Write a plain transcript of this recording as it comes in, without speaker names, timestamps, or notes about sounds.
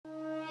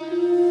Hello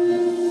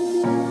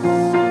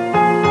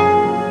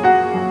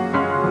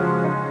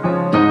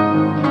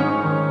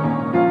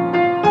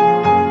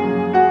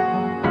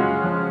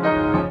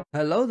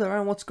there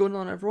and what's going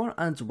on everyone,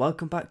 and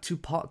welcome back to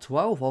part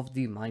 12 of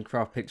the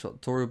Minecraft pixel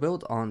tutorial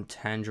build on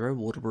Tanjiro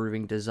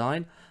waterproofing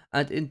design.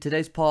 And in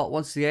today's part,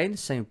 once again,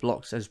 same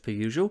blocks as per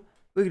usual.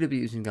 We're going to be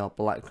using our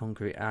black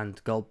concrete and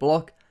gold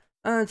block.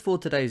 And for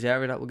today's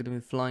area that we're going to be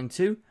flying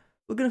to,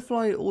 we're going to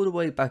fly all the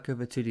way back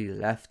over to the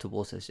left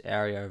towards this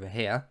area over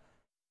here.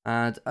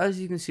 And as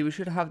you can see, we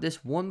should have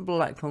this one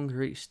black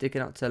concrete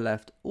sticking out to the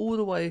left all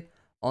the way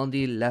on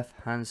the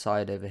left hand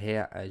side over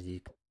here, as you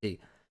can see.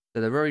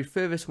 So the very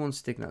furthest one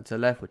sticking out to the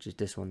left, which is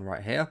this one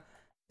right here.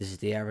 This is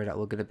the area that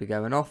we're going to be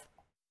going off.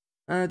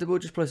 And we'll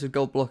just place a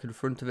gold block in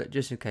front of it,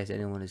 just in case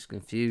anyone is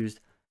confused.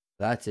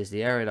 That is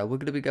the area that we're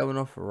going to be going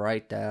off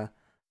right there,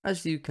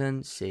 as you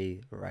can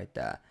see right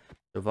there.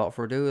 So without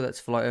further ado, let's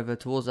fly over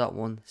towards that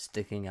one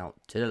sticking out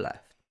to the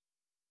left.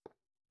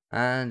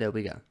 And there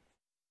we go.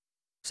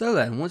 So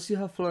then, once you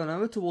have flown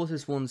over towards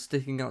this one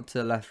sticking out to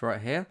the left right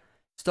here,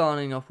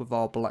 starting off with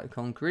our black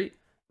concrete,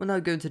 we're now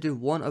going to do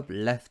one up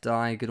left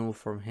diagonal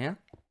from here.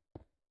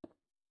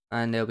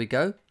 And there we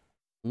go.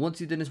 Once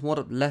you've done this one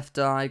up left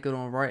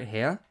diagonal right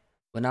here,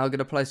 we're now going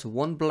to place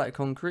one black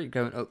concrete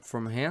going up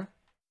from here.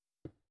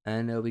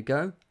 And there we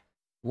go.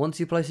 Once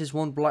you place this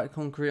one black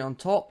concrete on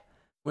top,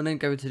 we're then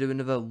going to do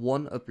another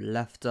one up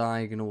left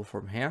diagonal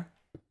from here.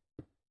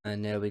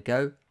 And there we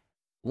go.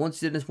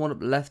 Once you've done this one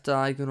up left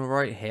diagonal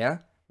right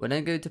here, we're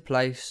then going to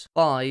place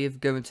 5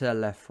 going to the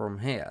left from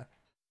here.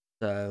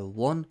 So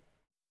 1,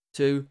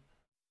 2,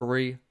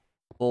 3,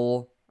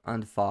 4,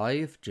 and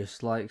 5,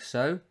 just like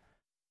so.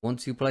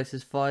 Once you place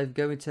this 5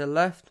 going to the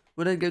left,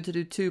 we're then going to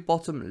do 2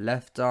 bottom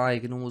left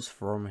diagonals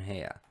from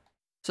here.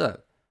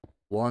 So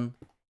 1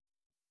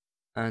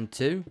 and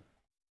 2,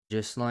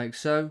 just like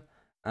so.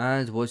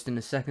 And once in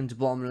the second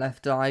bottom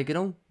left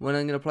diagonal, we're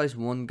then going to place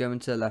 1 going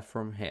to the left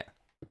from here.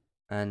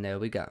 And there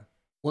we go.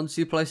 Once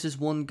you place this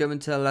 1 going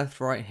to the left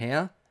right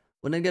here,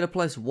 we're then going to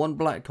place 1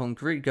 black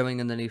concrete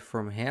going underneath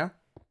from here.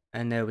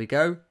 And there we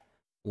go.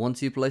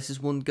 Once you place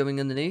this 1 going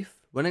underneath,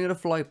 we're then going to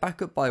fly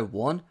back up by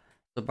 1,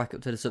 so back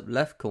up to this up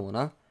left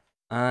corner,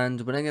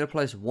 and we're then going to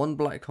place 1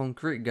 black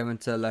concrete going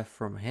to the left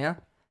from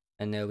here,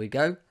 and there we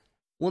go.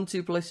 Once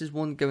you place this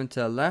 1 going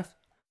to the left,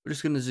 we're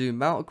just going to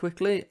zoom out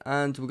quickly,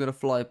 and we're going to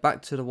fly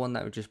back to the one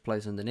that we just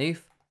placed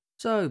underneath,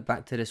 so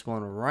back to this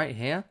one right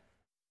here.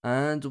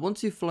 And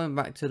once you've flown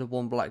back to the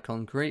 1 black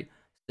concrete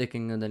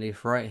sticking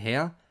underneath right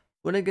here,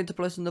 we're then going to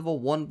place another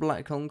 1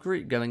 black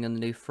concrete going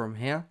underneath from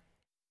here,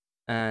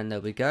 and there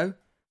we go.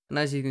 And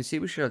as you can see,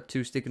 we should have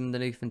 2 sticking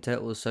underneath in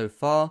total so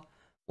far.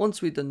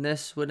 Once we've done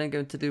this, we're then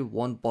going to do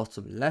 1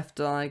 bottom left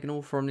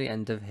diagonal from the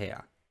end of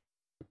here.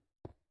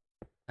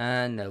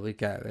 And there we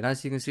go. And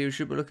as you can see, we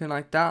should be looking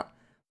like that.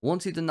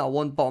 Once you've done that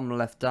 1 bottom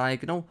left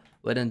diagonal,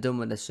 we're then done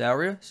with this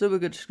area. So we're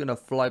just going to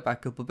fly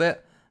back up a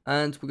bit.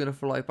 And we're going to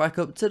fly back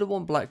up to the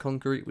 1 black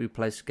concrete we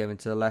placed going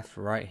to the left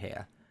right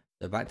here.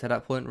 So back to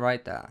that point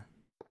right there.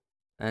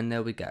 And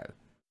there we go.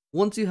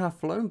 Once you have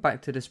flown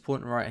back to this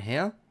point right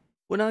here,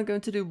 we're now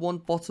going to do 1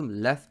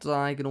 bottom left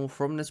diagonal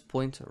from this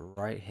point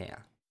right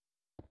here.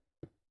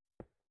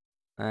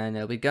 And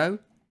there we go.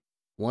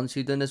 Once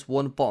you've done this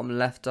 1 bottom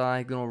left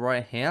diagonal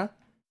right here,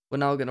 we're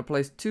now going to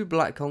place 2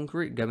 black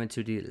concrete going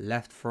to the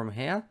left from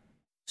here.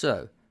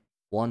 So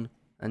 1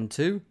 and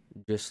 2,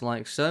 just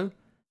like so.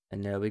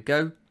 And there we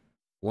go.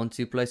 Once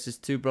you place this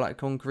 2 black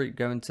concrete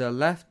going to the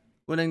left,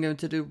 we're then going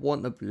to do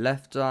 1 up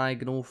left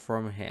diagonal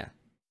from here.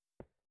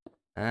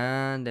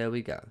 And there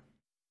we go.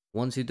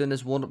 Once you've done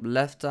this 1 up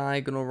left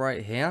diagonal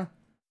right here,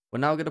 we're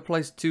now going to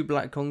place 2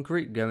 black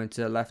concrete going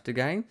to the left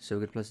again. So we're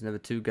going to place another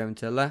 2 going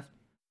to the left.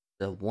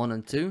 So 1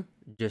 and 2,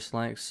 just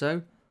like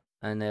so.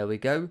 And there we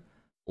go.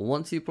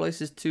 Once you place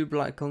this 2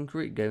 black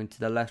concrete going to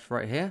the left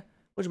right here,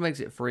 which makes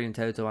it 3 in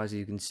total as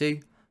you can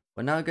see,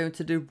 we're now going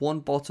to do 1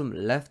 bottom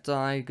left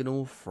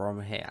diagonal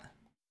from here.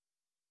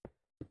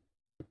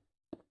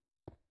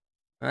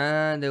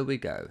 And there we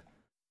go.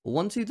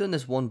 Once you've done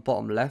this 1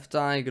 bottom left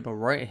diagonal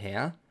right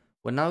here,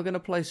 we're now going to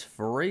place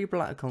 3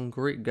 black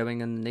concrete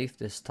going underneath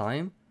this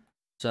time.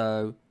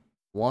 So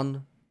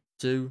 1,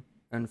 2,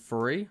 and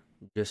 3,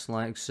 just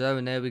like so,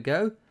 and there we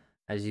go.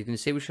 As you can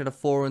see, we should have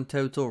 4 in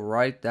total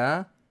right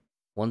there.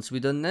 Once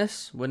we've done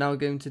this, we're now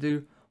going to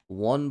do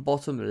 1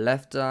 bottom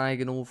left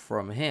diagonal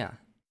from here.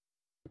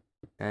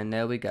 And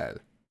there we go.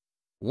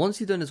 Once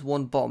you've done this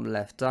 1 bottom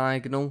left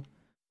diagonal,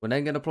 we're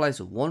then going to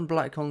place 1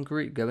 black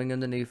concrete going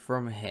underneath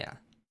from here.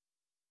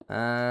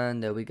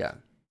 And there we go.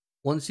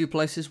 Once you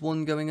place this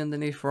 1 going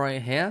underneath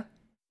right here,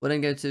 we're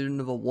then going to do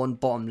another 1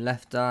 bottom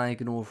left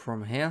diagonal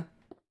from here,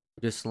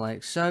 just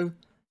like so.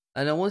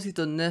 And then once you've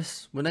done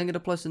this, we're then going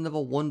to place another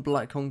 1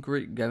 black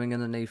concrete going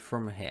underneath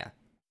from here.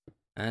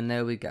 And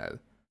there we go.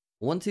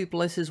 Once you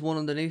place this 1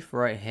 underneath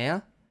right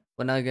here,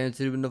 we're now going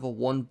to do another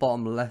 1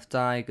 bottom left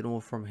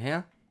diagonal from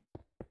here.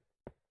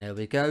 There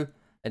we go.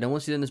 And then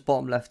once you've done this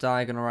bottom left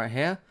diagonal right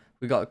here,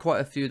 we got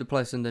quite a few to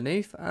place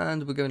underneath,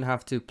 and we're going to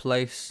have to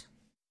place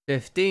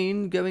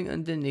 15 going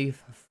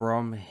underneath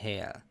from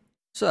here.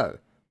 So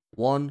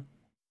 1,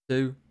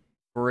 2,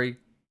 3,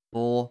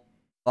 4,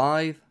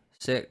 5,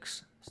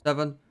 6,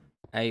 7,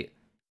 8,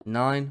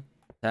 9,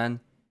 10,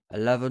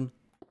 11,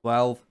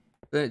 12,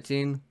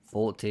 13,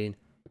 14,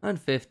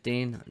 and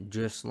 15,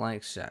 just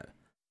like so.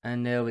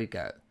 And there we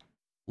go.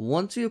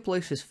 Once you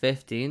place this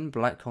 15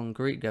 black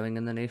concrete going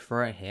underneath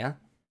right here,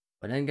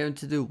 we're then going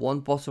to do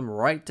one bottom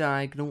right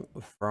diagonal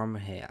from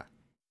here.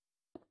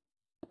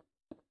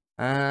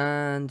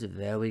 And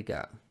there we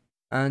go.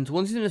 And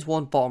once you do this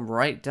one bottom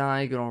right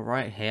diagonal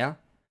right here,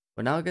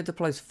 we're now going to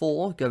place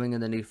 4 going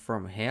underneath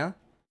from here.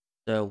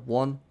 So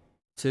 1,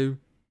 2,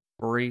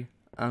 3,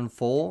 and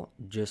 4,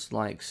 just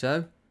like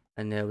so.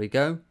 And there we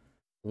go.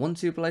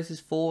 Once you place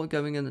this 4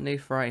 going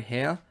underneath right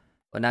here,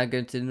 we're now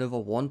going to do another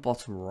one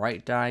bottom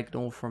right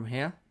diagonal from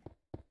here.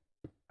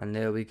 And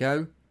there we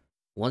go.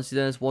 Once you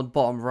do this one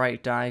bottom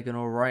right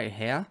diagonal right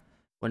here,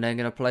 we're now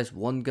going to place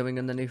 1 going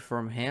underneath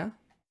from here.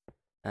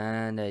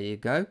 And there you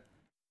go.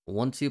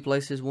 Once you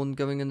place this 1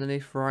 going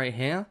underneath right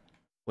here,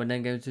 we're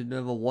then going to do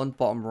another one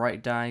bottom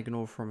right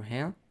diagonal from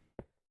here.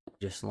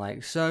 Just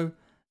like so.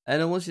 And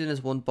then once you do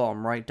this one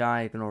bottom right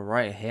diagonal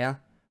right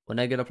here, we're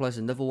now going to place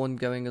another one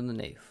going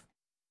underneath.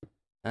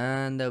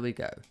 And there we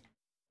go.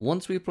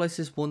 Once we place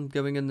this one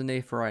going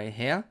underneath right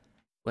here,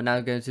 we're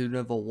now going to do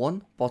another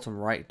one bottom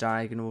right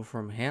diagonal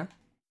from here.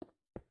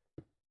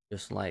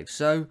 Just like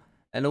so.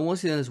 And then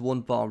once you do this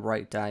one bottom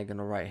right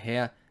diagonal right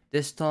here,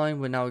 this time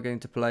we're now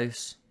going to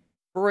place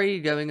 3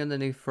 going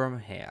underneath from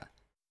here.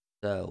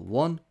 So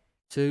 1,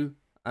 2,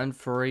 and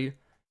 3,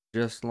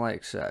 just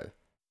like so.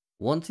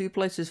 Once you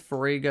place this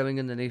 3 going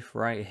underneath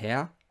right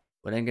here,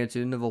 we're then going to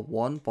do another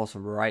one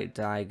bottom right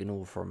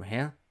diagonal from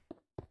here.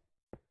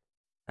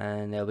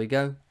 And there we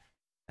go.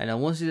 And then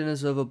once you do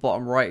this other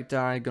bottom right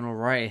diagonal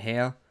right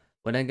here,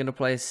 we're then going to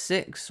place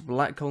 6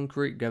 black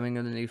concrete going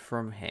underneath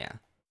from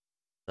here.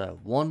 So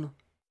 1,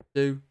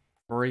 2,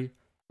 3,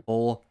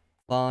 4,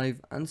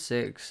 5, and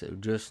 6, so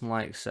just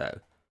like so.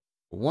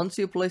 Once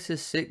you place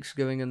this 6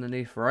 going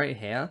underneath right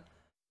here,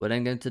 we're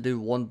then going to do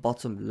one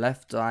bottom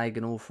left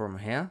diagonal from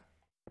here.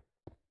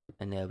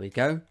 And there we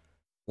go.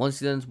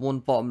 Once you do this one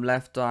bottom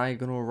left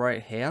diagonal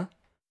right here,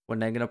 we're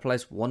then going to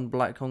place 1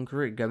 black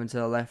concrete going to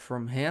the left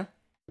from here.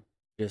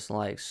 Just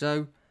like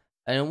so.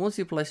 And then once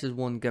you place this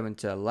 1 going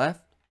to the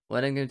left,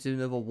 we're then going to do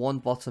another one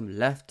bottom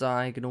left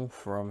diagonal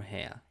from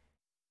here.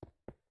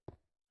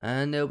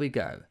 And there we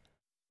go.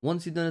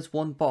 Once you've done this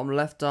one bottom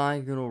left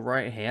diagonal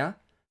right here,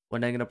 we're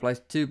then going to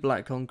place 2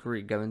 black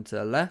concrete going to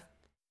the left.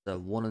 So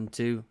 1 and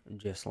 2,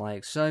 just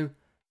like so.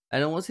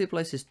 And then once you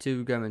place this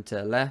 2 going to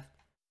the left,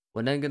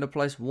 we're then going to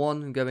place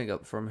 1 going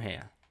up from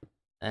here.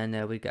 And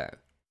there we go.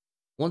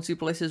 Once you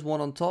place this 1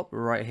 on top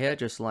right here,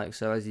 just like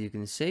so as you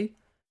can see,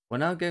 we're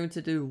now going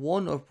to do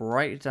one up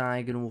right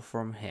diagonal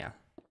from here.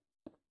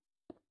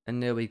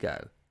 And there we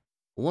go.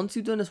 Once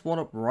you've done this one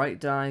up right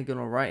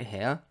diagonal right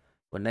here,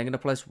 we're then going to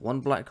place 1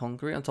 black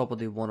concrete on top of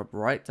the one up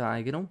right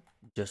diagonal,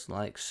 just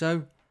like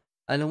so.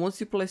 And then once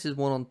you place this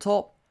 1 on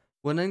top,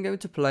 we're then going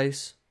to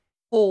place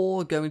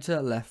 4 going to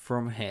the left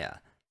from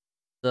here.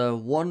 So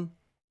 1,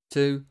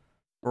 2,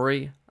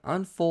 3,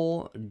 and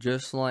 4,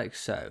 just like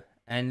so.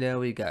 And there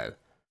we go.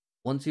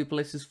 Once you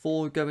place this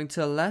 4 going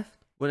to the left,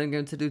 we're then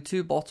going to do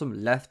 2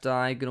 bottom left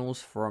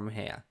diagonals from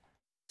here.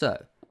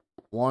 So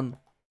 1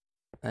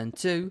 and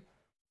 2,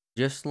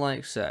 just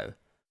like so.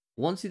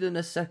 Once you've done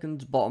the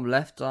second bottom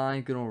left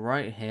diagonal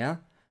right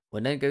here,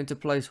 we're then going to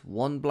place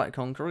 1 black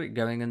concrete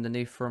going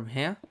underneath from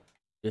here,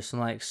 just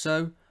like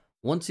so.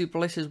 Once you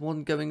place this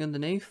 1 going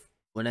underneath,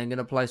 we're then going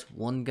to place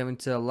 1 going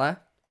to the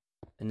left,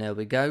 and there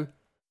we go.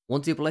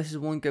 Once you place this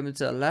 1 going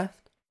to the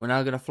left, we're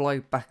now going to fly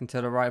back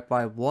into the right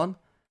by 1,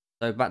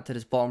 so back to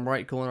this bottom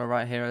right corner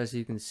right here as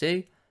you can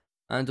see,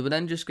 and we're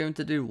then just going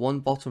to do 1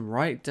 bottom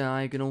right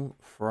diagonal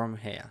from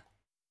here.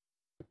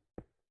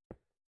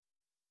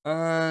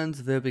 And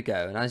there we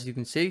go. And as you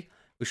can see,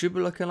 we should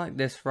be looking like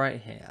this right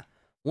here.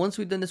 Once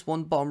we've done this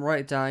 1 bottom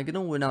right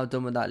diagonal, we're now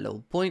done with that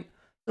little point.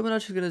 So we're now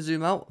just going to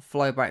zoom out,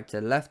 fly back to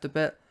the left a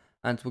bit.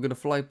 And we're going to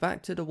fly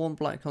back to the 1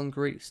 black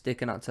concrete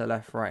sticking out to the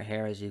left right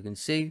here as you can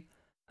see.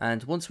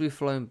 And once we've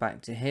flown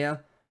back to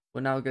here, we're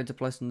now going to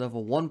place another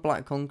 1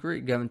 black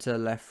concrete going to the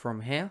left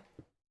from here.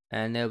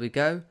 And there we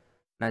go.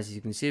 And as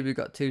you can see, we've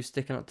got 2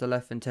 sticking up to the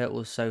left in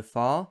total so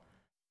far.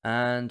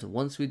 And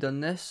once we've done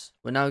this,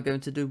 we're now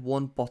going to do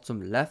 1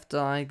 bottom left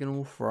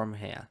diagonal from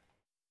here.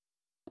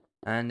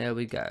 And there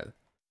we go.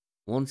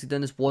 Once you've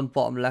done this 1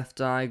 bottom left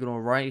diagonal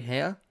right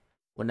here,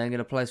 we're then going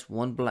to place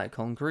 1 black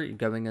concrete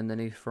going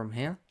underneath from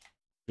here.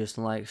 Just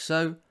like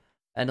so.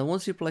 And then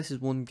once you place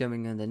this 1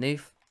 going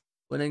underneath,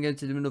 we're then going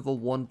to do another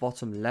 1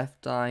 bottom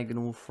left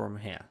diagonal from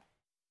here.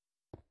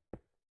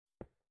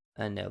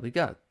 And there we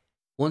go.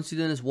 Once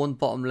you've done this 1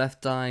 bottom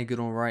left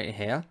diagonal right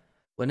here,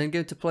 we're then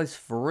going to place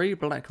 3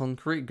 black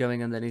concrete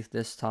going underneath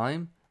this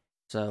time.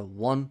 So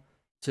 1,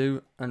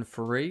 2, and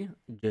 3,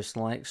 just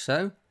like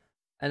so.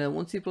 And then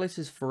once you place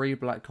this 3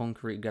 black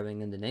concrete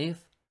going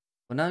underneath,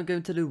 we're now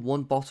going to do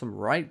 1 bottom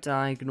right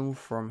diagonal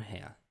from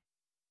here.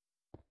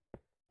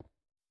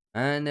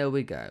 And there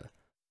we go.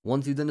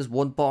 Once you've done this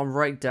one bottom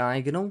right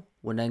diagonal,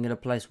 we're then going to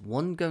place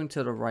one going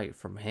to the right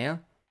from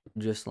here,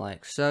 just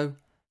like so.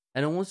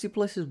 And then once you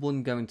place this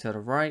one going to the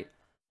right,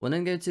 we're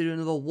then going to do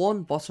another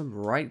one bottom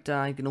right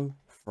diagonal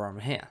from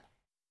here.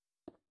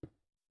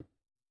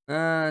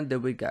 And there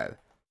we go.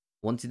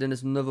 Once you've done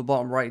this another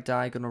bottom right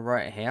diagonal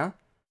right here,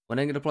 we're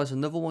then going to place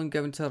another one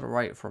going to the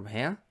right from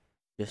here,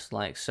 just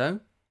like so.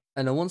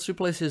 And then once we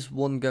place this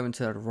one going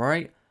to the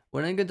right,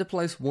 we're then going to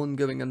place one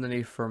going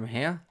underneath from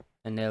here.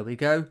 And there we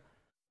go.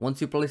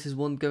 Once you place this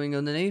one going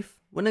underneath,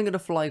 we're then going to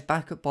fly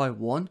back up by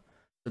one.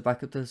 So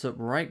back up to this up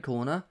right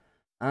corner.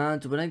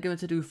 And we're then going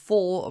to do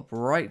 4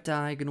 right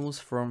diagonals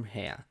from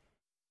here.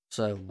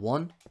 So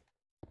 1,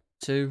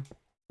 2,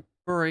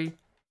 3,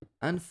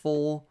 and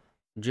 4,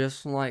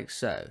 just like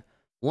so.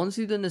 Once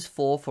you've done this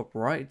 4th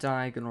right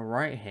diagonal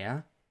right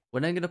here, we're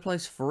then going to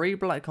place 3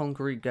 black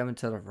concrete going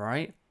to the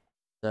right.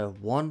 So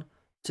 1,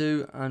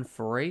 2, and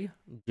 3,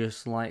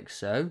 just like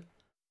so.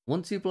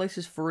 Once you place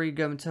this 3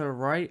 going to the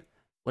right,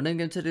 we're then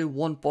going to do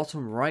one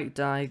bottom right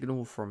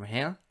diagonal from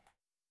here.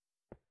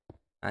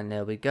 And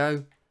there we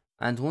go.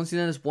 And once you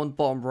do this one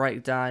bottom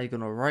right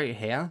diagonal right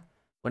here,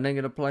 we're then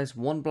going to place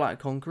 1 black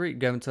concrete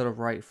going to the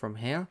right from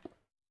here.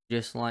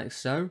 Just like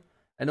so.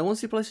 And then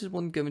once you place this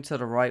one going to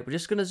the right, we're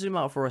just going to zoom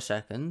out for a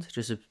second,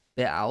 just a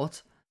bit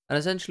out. And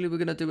essentially we're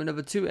going to do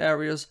another 2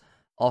 areas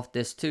of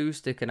this 2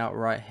 sticking out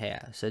right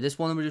here. So this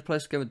one we just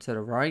placed going to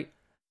the right.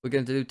 We're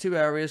going to do 2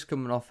 areas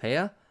coming off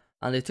here.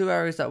 And the 2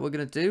 areas that we're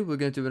going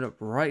to do an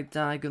upright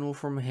diagonal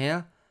from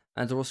here.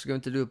 And we're also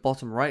going to do a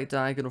bottom right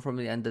diagonal from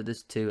the end of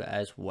this 2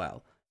 as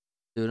well.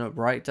 Do an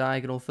upright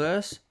diagonal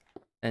first.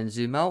 Then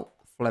zoom out.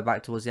 Fly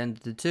back towards the end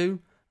of the 2.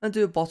 And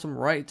do a bottom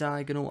right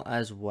diagonal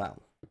as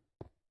well.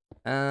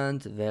 And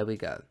there we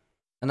go.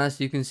 And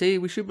as you can see,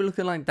 we should be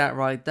looking like that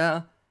right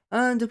there.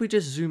 And if we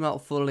just zoom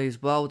out fully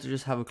as well to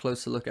just have a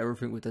closer look at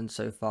everything we've done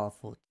so far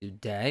for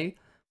today.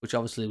 Which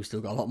obviously we still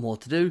got a lot more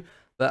to do.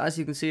 But as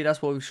you can see,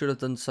 that's what we should have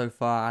done so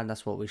far, and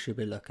that's what we should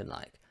be looking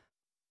like.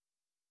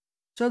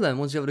 So then,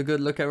 once you have a good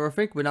look at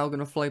everything, we're now going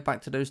to fly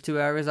back to those 2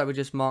 areas that we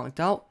just marked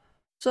out.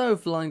 So,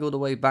 flying all the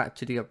way back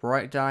to the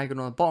upright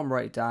diagonal and bottom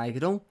right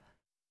diagonal.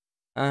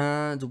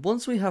 And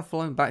once we have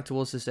flown back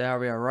towards this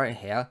area right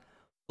here,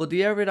 for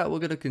the area that we're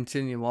going to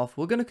continue off,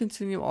 we're going to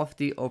continue off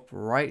the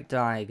upright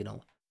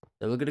diagonal.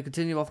 So we're going to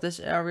continue off this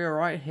area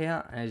right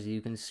here, as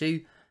you can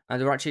see.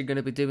 And we're actually going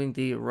to be doing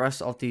the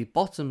rest of the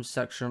bottom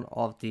section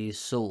of the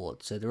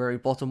sword. So the very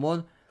bottom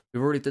one,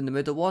 we've already done the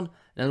middle one. And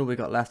then all we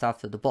got left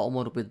after the bottom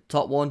one will be the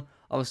top one.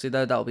 Obviously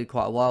though, that'll be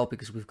quite a while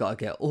because we've got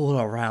to get all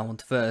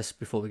around first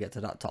before we get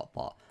to that top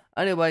part.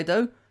 Anyway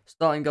though,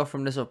 starting off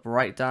from this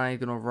upright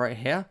diagonal right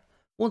here.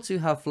 Once you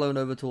have flown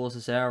over towards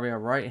this area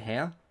right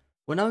here,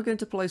 we're now going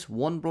to place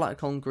 1 black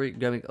concrete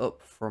going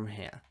up from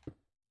here.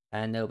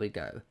 And there we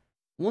go.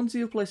 Once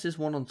you place this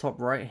one on top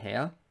right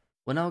here,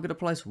 we're now going to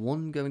place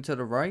 1 going to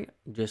the right,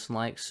 just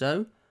like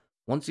so.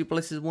 Once you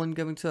place this 1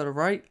 going to the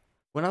right,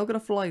 we're now going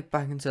to fly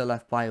back into the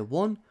left by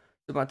 1.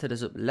 So back to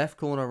this up left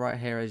corner right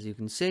here, as you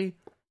can see.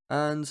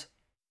 And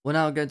we're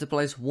now going to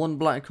place 1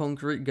 black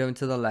concrete going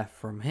to the left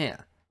from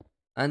here.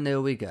 And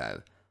there we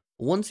go.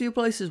 Once you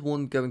place this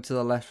 1 going to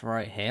the left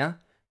right here,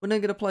 we're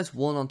then going to place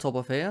 1 on top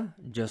of here,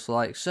 just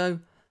like so.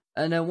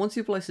 And then once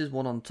you place this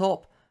 1 on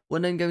top, we're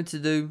then going to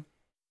do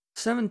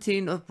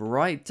 17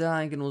 upright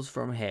diagonals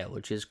from here,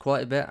 which is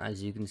quite a bit,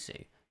 as you can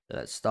see. So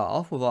let's start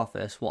off with our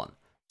first one.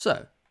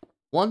 So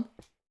 1,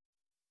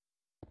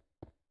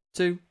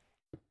 2,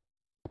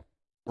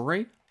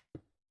 3,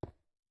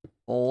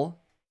 4,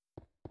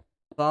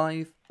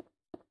 5,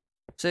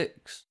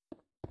 6,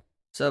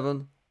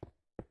 7,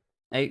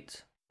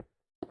 8,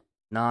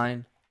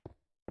 9,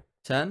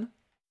 10,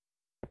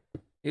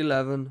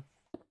 11,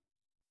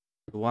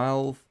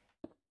 12,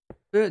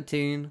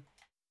 13,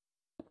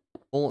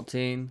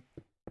 14,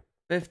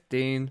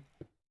 15,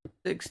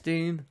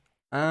 16,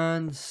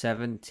 and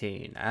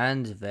 17.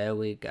 And there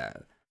we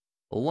go.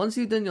 Well, once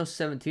you've done your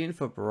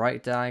 17th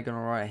upright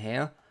diagonal right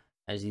here,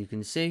 as you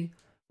can see,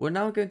 we're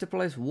now going to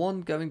place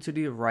 1 going to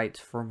the right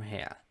from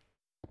here.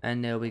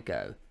 And there we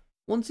go.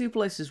 Once you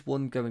place this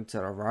 1 going to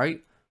the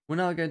right, we're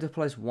now going to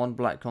place 1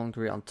 black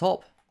concrete on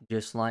top,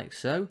 just like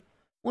so.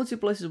 Once you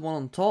place this 1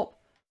 on top,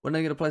 we're now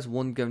going to place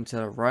 1 going to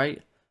the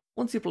right.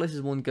 Once you place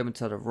this 1 going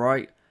to the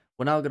right,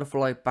 we're now going to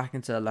fly back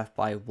into the left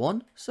by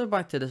 1, so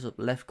back to this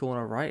left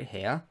corner right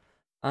here.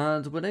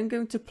 And we're then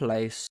going to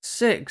place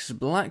 6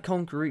 black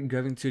concrete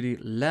going to the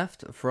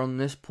left from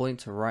this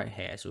point right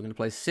here. So we're going to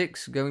place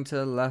 6 going to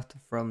the left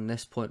from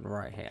this point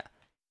right here.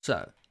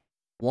 So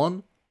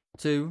 1,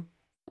 2,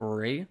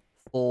 3,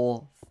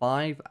 4,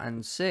 5,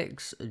 and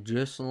 6,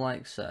 just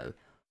like so.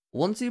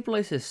 Once you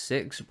place this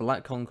 6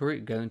 black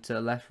concrete going to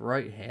the left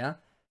right here,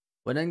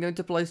 we're then going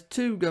to place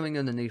 2 going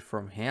underneath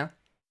from here.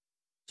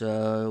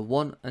 So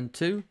 1 and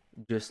 2,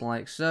 just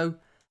like so.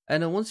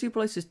 And then once you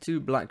place this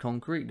 2 black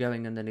concrete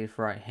going underneath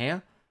right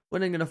here, we're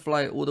then going to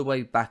fly it all the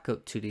way back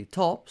up to the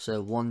top.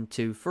 So 1,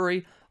 2,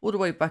 3, all the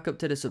way back up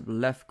to this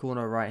left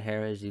corner right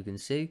here, as you can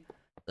see.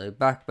 So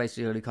back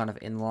basically kind of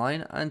in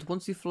line, and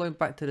once you've flown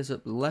back to this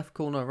up left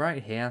corner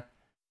right here,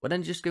 we're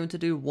then just going to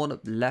do one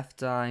up left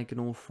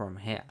diagonal from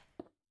here.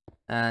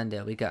 And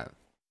there we go.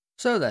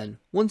 So then,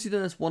 once you've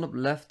done this one up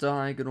left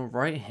diagonal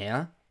right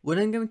here, we're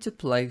then going to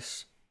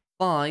place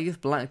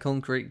 5 black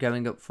concrete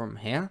going up from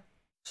here.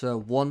 So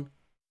 1,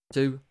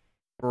 2,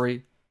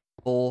 3,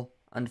 4,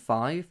 and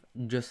 5,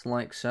 just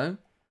like so.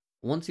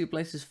 Once you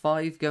place this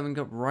 5 going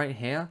up right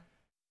here,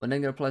 we're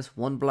then going to place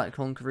 1 black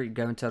concrete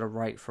going to the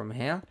right from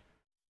here,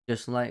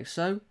 just like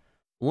so.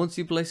 Once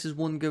you place this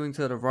 1 going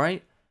to the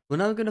right, we're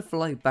now going to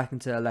fly back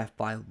into the left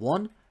by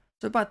 1.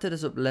 So back to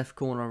this up left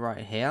corner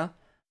right here.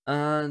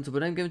 And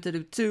we're then going to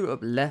do 2 up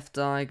left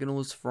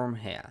diagonals from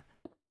here.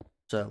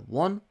 So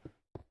 1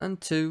 and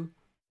 2,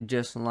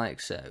 just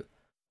like so.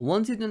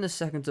 Once you've done the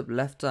second up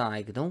left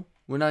diagonal,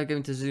 we're now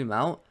going to zoom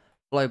out,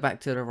 fly back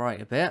to the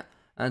right a bit,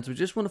 and we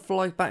just want to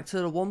fly back to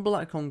the 1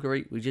 black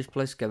concrete we just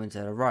placed going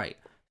to the right.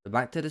 So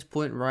back to this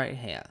point right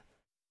here.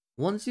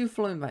 Once you've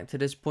flown back to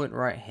this point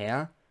right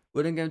here,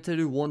 we're then going to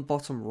do 1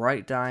 bottom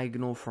right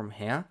diagonal from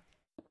here.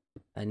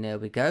 And there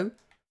we go.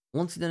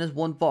 Once you've done this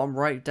 1 bottom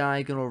right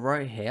diagonal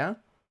right here,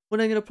 we're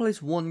then going to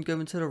place 1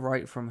 going to the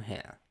right from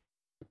here.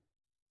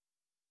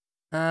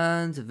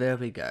 And there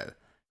we go.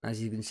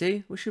 As you can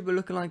see, we should be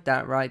looking like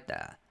that right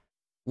there.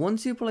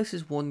 Once you place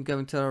this 1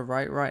 going to the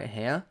right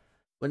here,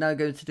 we're now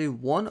going to do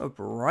 1 up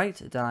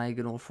right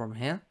diagonal from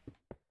here.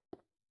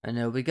 And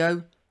there we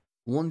go.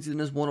 Once you've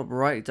done this 1 up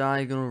right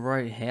diagonal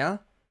right here,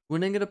 we're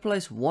then going to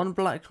place 1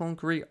 black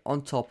concrete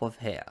on top of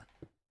here.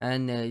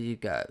 And there you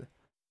go.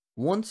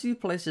 Once you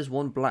place this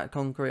 1 black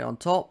concrete on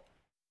top,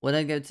 we're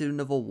then going to do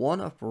another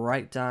 1 up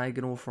right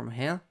diagonal from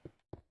here.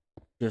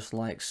 Just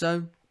like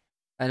so.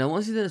 And then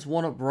once you do this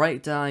 1 up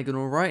right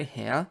diagonal right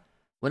here,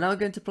 we're now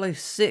going to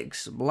place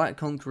 6 black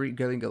concrete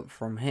going up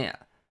from here.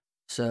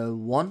 So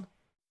 1,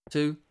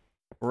 2,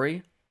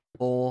 3,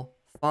 4,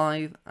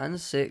 5,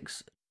 and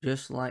 6,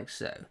 just like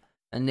so.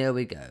 And there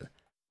we go.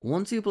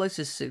 Once you place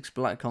this 6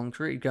 black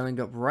concrete going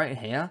up right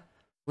here,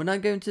 we're now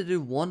going to do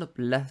 1 up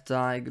left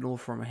diagonal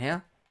from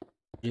here.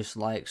 Just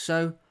like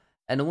so.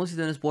 And then once you've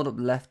done this 1 up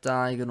left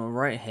diagonal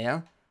right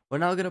here, we're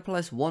now going to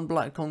place 1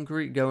 black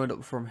concrete going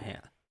up from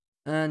here.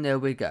 And there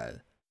we go.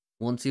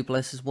 Once you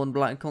place this 1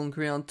 black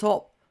concrete on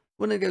top,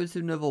 we're going to go to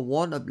another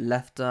 1 up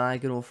left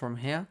diagonal from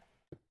here.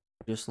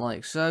 Just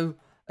like so.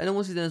 And then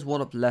once you've done this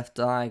 1 up left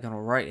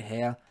diagonal right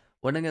here,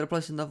 we're then going to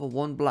place another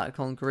 1 black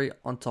concrete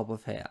on top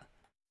of here.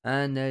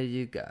 And there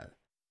you go.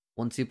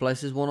 Once you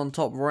place this 1 on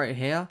top right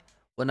here,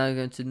 we're now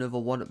going to do another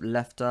 1 up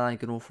left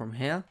diagonal from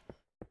here.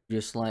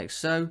 Just like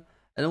so.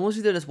 And then once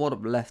you do this 1 up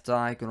left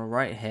diagonal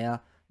right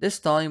here, this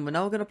time we're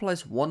now going to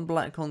place 1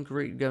 black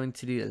concrete going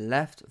to the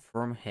left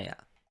from here.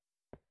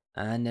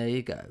 And there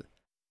you go.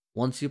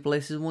 Once you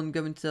place this 1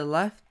 going to the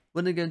left,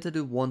 we're then going to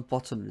do 1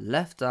 bottom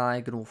left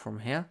diagonal from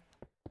here.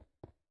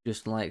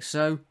 Just like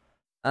so.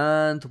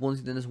 And once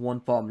you've done this 1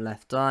 bottom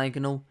left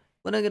diagonal,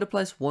 we're then going to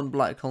place 1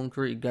 black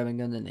concrete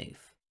going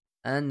underneath.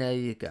 And there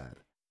you go.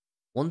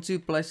 Once you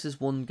place this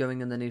 1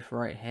 going underneath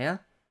right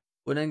here,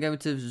 we're then going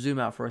to zoom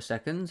out for a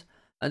second.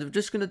 And we're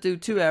just going to do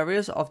 2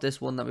 areas of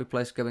this one that we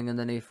placed going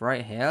underneath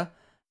right here.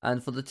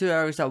 And for the 2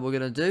 areas that we're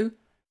going to do,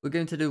 we're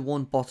going to do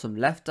 1 bottom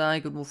left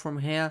diagonal from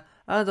here.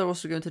 And we're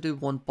also going to do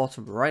 1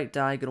 bottom right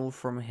diagonal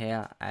from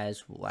here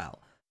as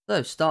well.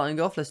 So starting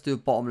off, let's do a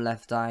bottom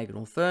left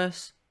diagonal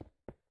first.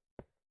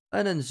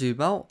 And then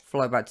zoom out,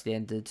 fly back to the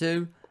end of the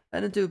 2.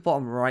 And then do a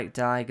bottom right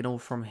diagonal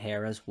from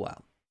here as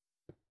well.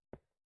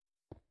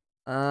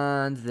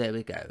 And there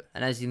we go.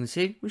 And as you can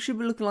see, we should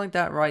be looking like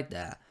that right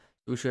there.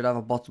 We should have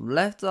a bottom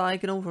left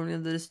diagonal from the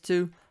end of this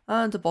 2,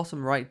 and a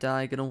bottom right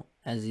diagonal,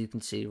 as you can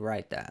see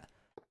right there.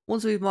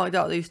 Once we've marked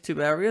out these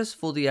 2 areas,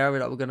 for the area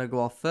that we're going to go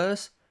off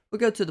first, we'll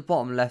go to the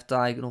bottom left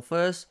diagonal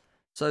first,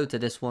 so to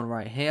this one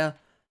right here.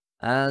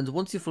 And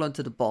once you've flown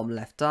to the bottom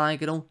left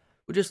diagonal,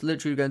 we're just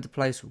literally going to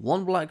place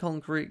 1 black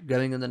concrete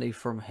going underneath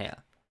from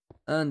here.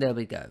 And there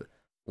we go.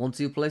 Once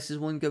you place this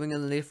 1 going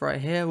underneath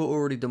right here, we're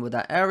already done with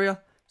that area,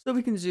 so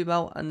we can zoom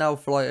out and now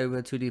fly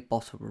over to the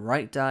bottom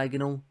right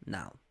diagonal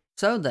now.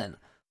 So then,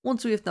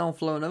 once we have now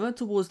flown over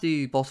towards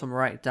the bottom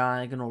right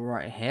diagonal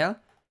right here,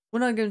 we're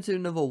now going to do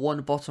another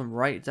 1 bottom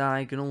right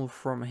diagonal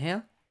from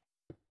here.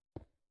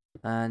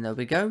 And there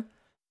we go.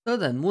 So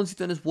then, once you've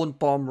done this 1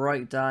 bottom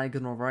right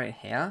diagonal right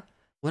here,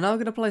 we're now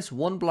going to place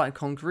 1 black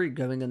concrete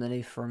going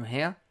underneath from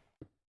here.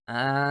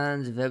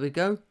 And there we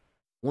go.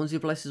 Once you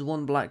place this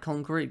 1 black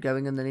concrete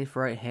going underneath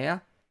right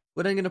here,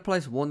 we're then going to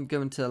place 1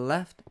 going to the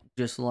left,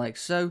 just like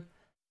so.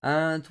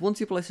 And once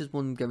you place this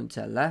 1 going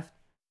to the left,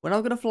 we're now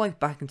going to fly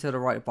back into the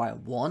right by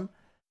 1.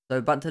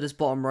 So back to this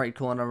bottom right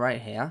corner right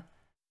here.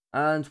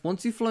 And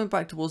once you've flown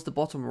back towards the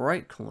bottom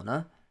right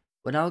corner,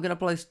 we're now going to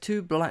place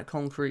 2 black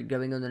concrete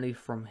going underneath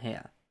from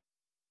here.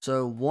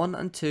 So 1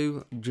 and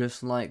 2,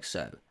 just like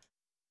so.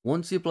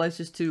 Once you place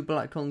this 2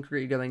 black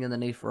concrete going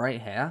underneath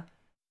right here,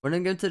 we're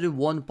then going to do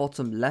 1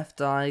 bottom left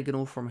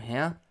diagonal from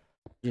here,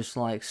 just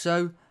like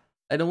so.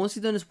 And then once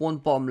you've done this 1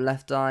 bottom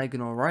left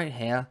diagonal right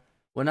here,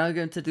 we're now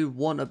going to do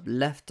 1 up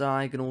left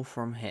diagonal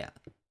from here.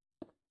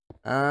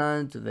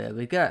 And there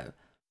we go.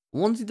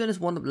 Once you've done this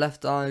one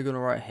left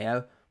diagonal right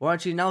here, we're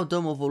actually now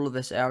done with all of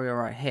this area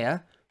right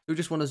here. We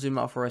just want to zoom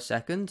out for a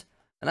second.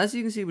 And as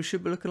you can see, we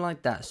should be looking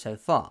like that so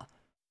far.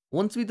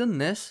 Once we've done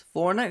this,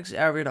 for our next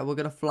area that we're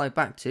going to fly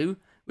back to,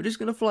 we're just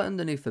going to fly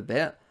underneath a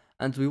bit.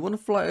 And we want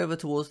to fly over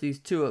towards these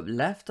two up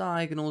left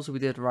diagonals we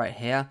did right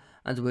here.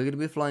 And we're going to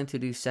be flying to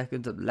the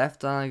second up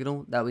left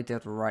diagonal that we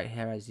did right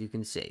here, as you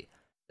can see.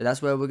 So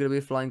that's where we're going to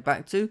be flying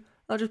back to.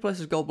 I'll just place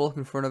this gold block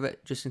in front of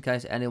it, just in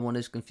case anyone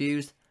is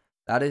confused.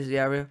 That is the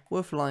area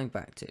we're flying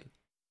back to.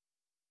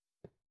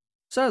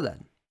 So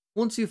then,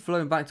 once you've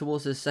flown back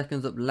towards the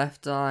second up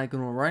left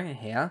diagonal right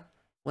here,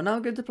 we're now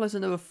going to place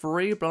another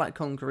 3 black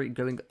concrete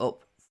going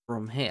up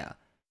from here.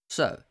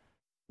 So,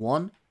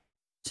 1,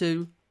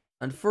 2,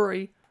 and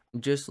 3,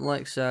 just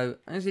like so,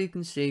 as you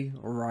can see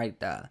right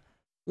there.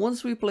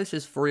 Once we place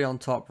this 3 on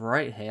top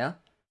right here,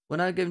 we're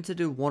now going to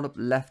do 1 up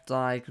left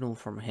diagonal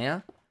from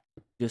here,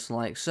 just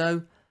like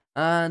so.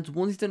 And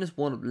once you've done this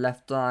 1 up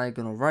left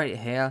diagonal right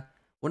here,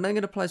 we're now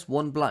going to place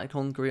 1 black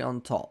concrete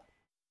on top.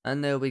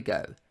 And there we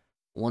go.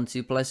 Once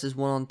you place this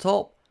 1 on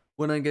top,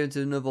 we're now going to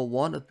do another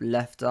 1 up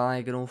left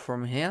diagonal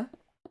from here,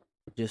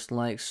 just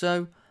like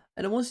so.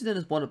 And then once you've done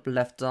this 1 up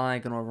left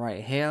diagonal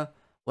right here,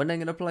 we're then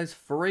going to place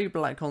 3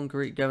 black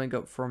concrete going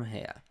up from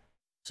here.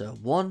 So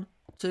 1,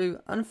 2,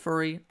 and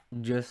 3,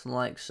 just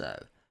like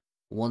so.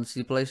 Once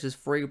you place this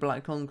 3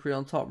 black concrete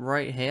on top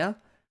right here,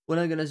 we're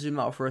now going to zoom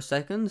out for a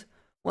second.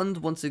 And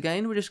once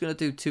again, we're just going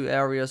to do 2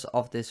 areas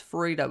of this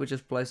 3 that we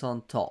just place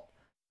on top.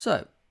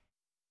 So,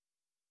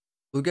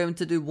 we're going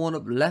to do 1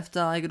 up left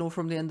diagonal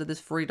from the end of this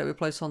 3 that we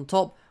place on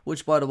top,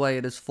 which by the way,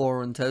 it is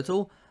 4 in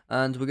total.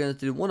 And we're going to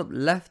do 1 up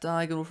left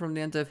diagonal from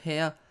the end of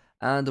here.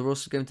 And we're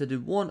also going to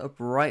do 1 up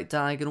right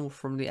diagonal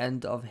from the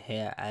end of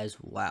here as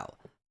well.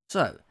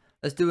 So,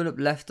 let's do an up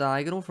left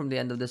diagonal from the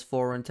end of this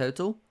 4 in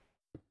total.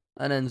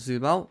 And then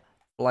zoom out,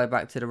 fly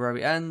back to the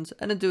very end,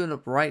 and then do an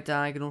up right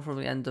diagonal from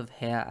the end of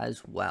here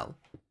as well.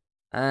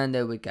 And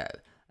there we go.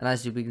 And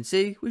as you can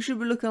see, we should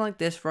be looking like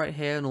this right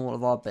here in all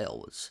of our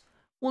builds.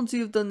 Once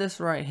you've done this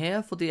right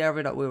here for the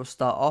area that we will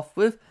start off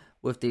with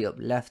the up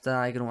left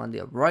diagonal and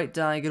the up right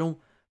diagonal,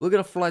 we're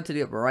going to fly to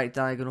the up right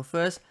diagonal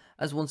first,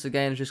 as once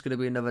again it's just going to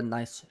be another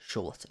nice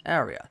short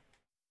area.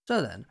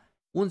 So then,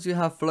 once you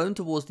have flown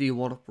towards the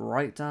 1 up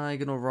right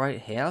diagonal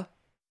right here,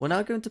 we're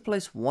now going to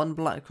place 1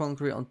 black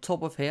concrete on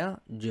top of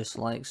here, just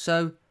like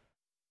so.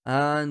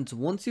 And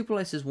once you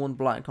place this 1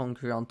 black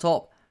concrete on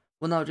top,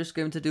 we're now just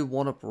going to do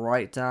 1 up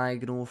right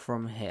diagonal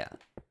from here.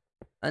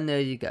 And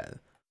there you go.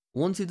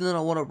 Once you've done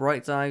a 1 up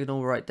right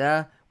diagonal right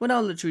there, we're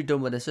now literally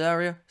done with this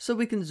area, so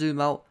we can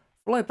zoom out,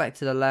 fly back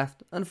to the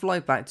left, and fly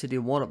back to the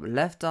 1 up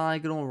left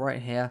diagonal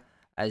right here,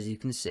 as you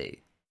can see.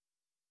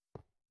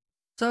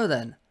 So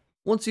then,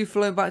 once you've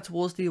flown back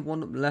towards the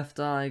 1 up left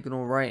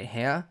diagonal right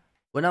here,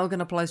 we're now going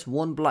to place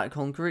 1 black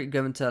concrete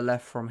going to the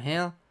left from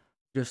here,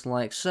 just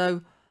like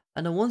so.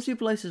 And then once you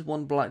place this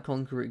 1 black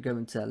concrete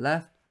going to the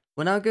left,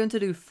 we're now going to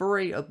do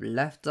 3 up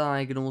left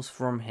diagonals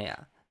from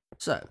here.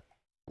 So,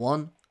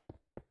 1,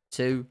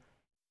 2,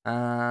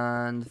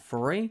 and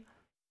 3,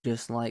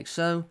 just like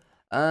so.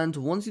 And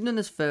once you've done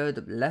this 3rd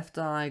up left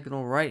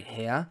diagonal right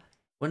here,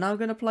 we're now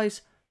going to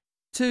place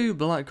 2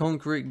 black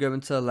concrete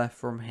going to the left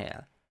from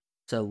here.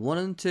 So 1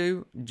 and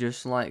 2,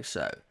 just like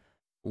so.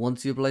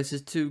 Once you place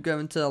this 2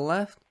 going to the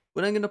left,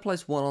 we're then going to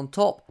place 1 on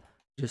top,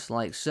 just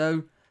like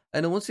so.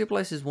 And then once you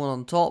place this 1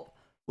 on top,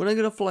 we're then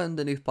going to fly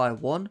underneath by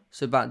 1,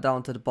 so back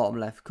down to the bottom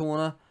left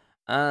corner.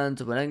 And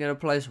we're then going to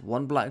place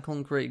 1 black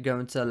concrete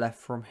going to the left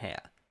from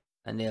here.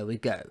 And there we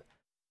go.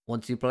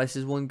 Once you place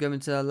this 1 going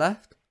to the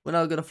left, we're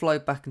now going to fly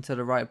back into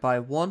the right by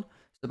 1,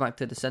 so back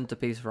to the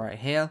centerpiece right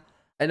here.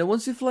 And then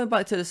once you fly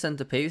back to the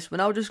centerpiece, we're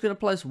now just going to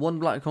place 1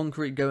 black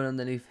concrete going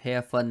underneath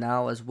here for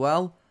now as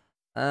well.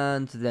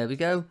 And there we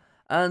go.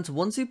 And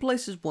once he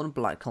places 1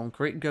 black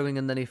concrete going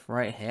underneath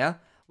right here,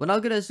 we're now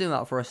going to zoom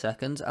out for a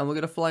second and we're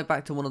going to fly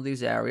back to one of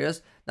these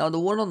areas. Now the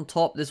one on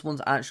top, this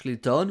one's actually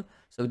done,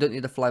 so we don't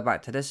need to fly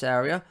back to this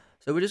area.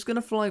 So we're just going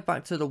to fly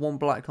back to the 1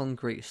 black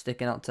concrete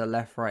sticking out to the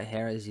left right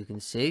here, as you can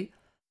see.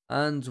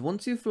 And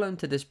once you've flown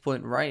to this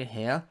point right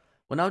here,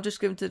 we're now just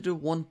going to do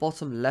 1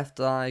 bottom left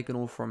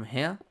diagonal from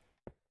here.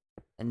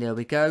 And there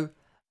we go.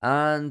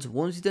 And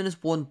once you've done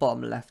this 1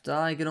 bottom left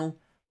diagonal,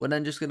 we're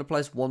then just going to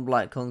place 1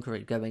 black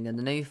concrete going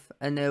underneath,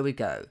 and there we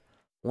go.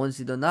 Once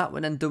you've done that,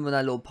 we're then done with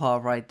that little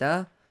part right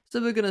there.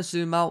 So we're going to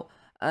zoom out,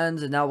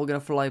 and now we're going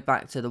to fly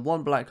back to the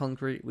 1 black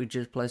concrete we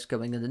just placed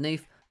going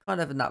underneath,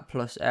 kind of in that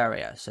plus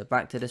area. So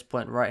back to this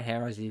point right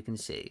here, as you can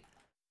see.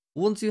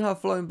 Once you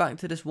have flown back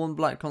to this 1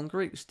 black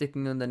concrete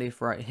sticking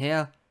underneath right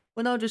here,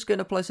 we're now just going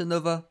to place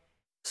another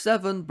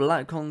 7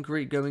 black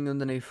concrete going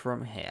underneath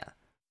from here.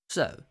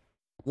 So,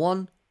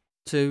 1,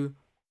 2,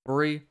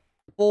 3,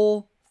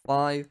 4,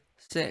 5,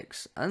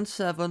 6, and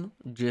 7,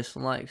 just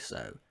like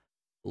so.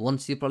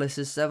 Once you place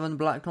this 7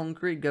 black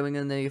concrete going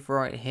underneath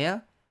right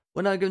here,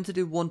 we're now going to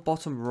do 1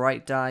 bottom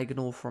right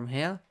diagonal from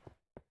here,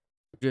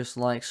 just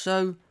like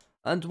so.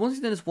 And once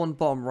you've done this 1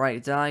 bottom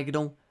right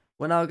diagonal,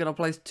 we're now going to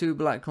place 2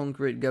 black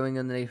concrete going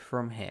underneath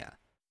from here.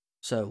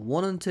 So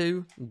 1 and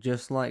 2,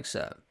 just like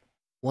so.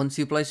 Once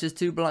you place this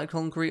 2 black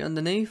concrete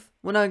underneath,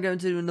 we're now going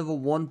to do another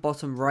 1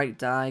 bottom right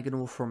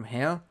diagonal from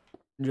here,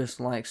 just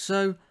like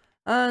so.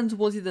 And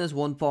once you do this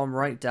 1 bottom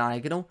right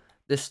diagonal,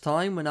 this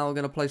time we're now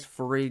going to place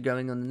 3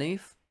 going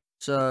underneath.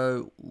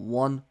 So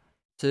 1,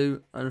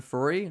 2, and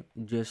 3,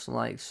 just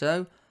like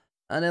so.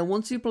 And then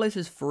once you place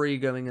this 3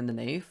 going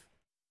underneath,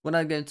 we're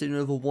now going to do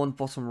another 1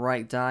 bottom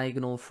right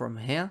diagonal from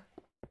here,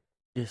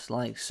 just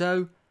like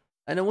so.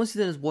 And then once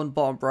you do this 1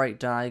 bottom right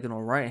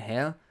diagonal right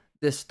here,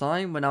 this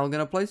time we're now going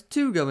to place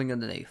 2 going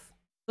underneath.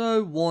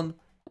 So 1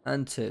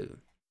 and 2.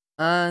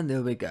 And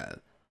there we go.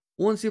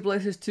 Once you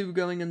place this 2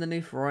 going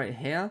underneath right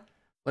here,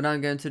 we're now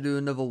going to do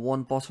another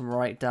 1 bottom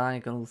right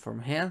diagonal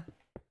from here.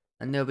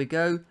 And there we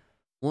go.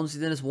 Once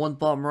you do this 1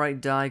 bottom right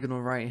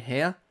diagonal right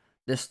here,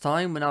 this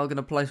time we're now going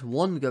to place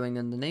 1 going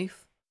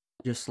underneath,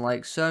 just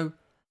like so.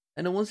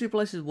 And then once you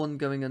place this 1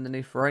 going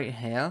underneath right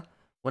here,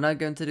 we're now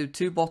going to do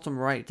 2 bottom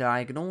right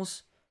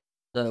diagonals.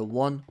 So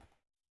 1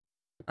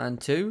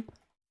 and 2,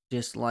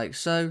 just like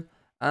so.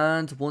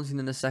 And once you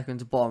do the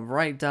second bottom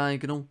right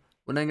diagonal,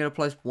 we're then going to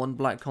place 1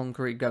 black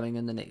concrete going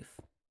underneath.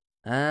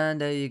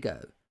 And there you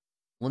go.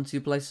 Once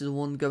you place the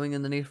 1 going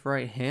underneath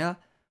right here,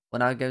 we're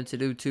now going to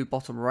do 2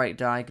 bottom right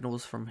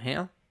diagonals from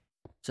here.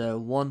 So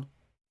 1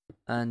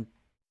 and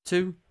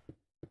 2,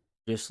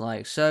 just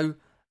like so.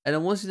 And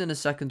then once you do the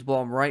second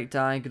bottom right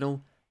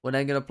diagonal, we're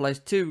then going to place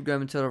 2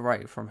 going to the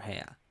right from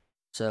here.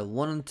 So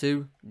 1 and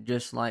 2,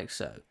 just like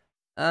so.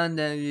 And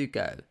there you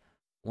go.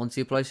 Once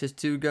you place this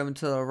 2 going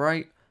to the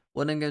right,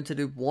 we're then going to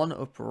do 1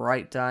 up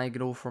right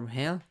diagonal from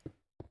here,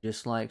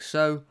 just like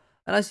so.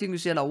 And as you can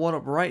see, that 1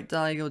 up right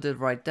diagonal did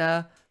right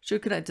there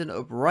should connect in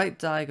up right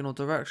diagonal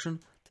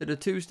direction to the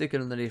 2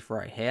 sticking underneath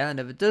right here. And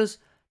if it does,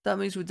 that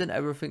means we've done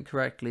everything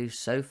correctly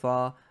so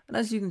far. And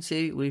as you can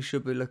see, we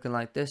should be looking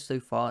like this so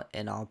far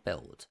in our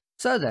build.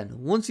 So then,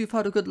 once you've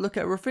had a good look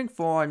at everything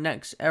for our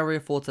next area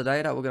for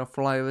today that we're going to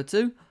fly over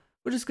to,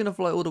 we're just going to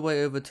fly all the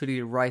way over to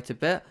the right a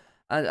bit.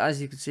 And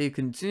as you can see,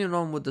 continuing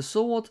on with the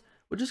sword,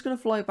 we're just going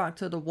to fly back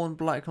to the 1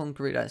 black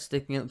concrete that's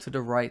sticking up to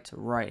the right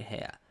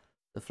here.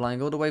 So flying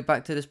all the way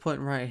back to this point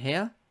right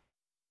here.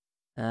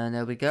 And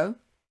there we go.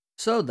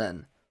 So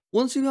then,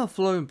 once you have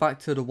flown back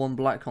to the 1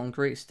 black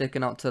concrete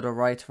sticking out to the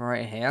right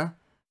here,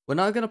 we're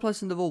now going to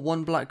place another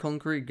 1 black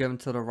concrete going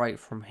to the right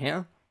from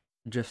here,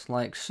 just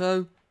like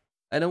so.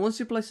 And then once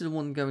you place the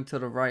 1 going to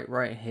the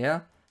right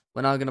here,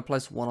 we're now going to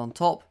place 1 on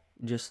top,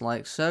 just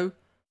like so.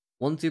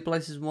 Once you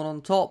place this 1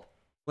 on top,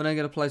 we're now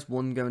going to place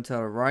 1 going to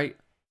the right,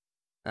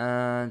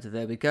 and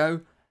there we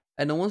go.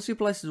 And then once you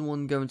place this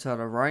 1 going to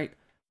the right,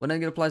 we're then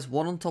going to place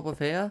 1 on top of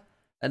here.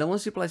 And then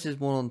once you place this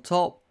 1 on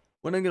top,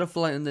 we're then going to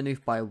fly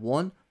underneath by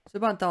 1, so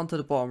back down to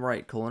the bottom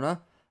right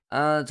corner.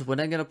 And we're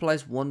then going to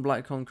place 1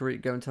 black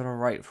concrete going to the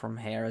right from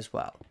here as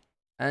well.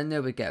 And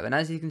there we go. And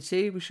as you can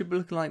see, we should be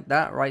looking like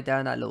that right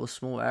down that little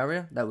small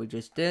area that we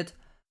just did.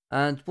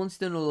 And once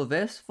you've done all of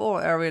this,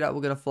 for our area that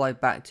we're going to fly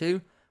back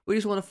to, we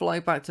just want to fly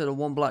back to the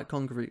 1 black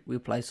concrete we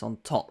place on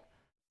top.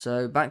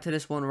 So back to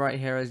this one right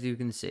here, as you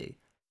can see.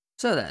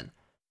 So then,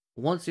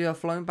 once you have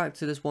flown back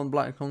to this 1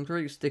 black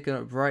concrete sticking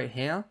up right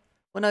here,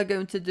 we're now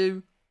going to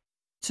do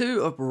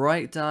 2 up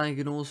right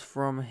diagonals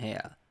from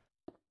here.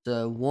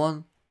 So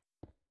 1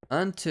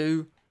 and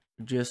 2,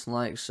 just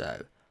like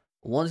so.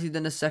 Once you've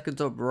done the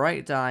second up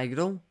right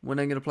diagonal, we're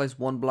then going to place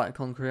 1 black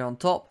concrete on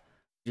top,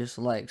 just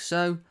like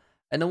so.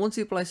 And then once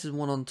you place this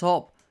 1 on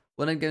top,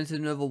 we're then going to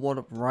do another 1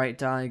 up right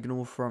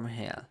diagonal from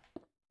here.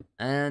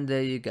 And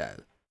there you go.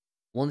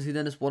 Once you've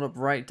done this 1 up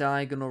right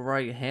diagonal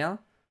right here,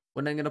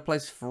 we're then going to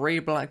place 3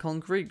 black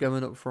concrete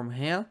going up from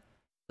here.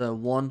 So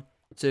 1,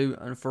 2,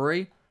 and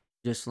 3,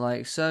 just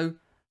like so.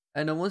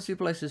 And then once you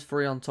place this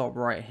 3 on top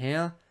right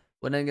here,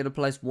 we're then going to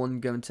place 1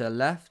 going to the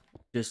left,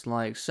 just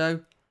like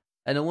so.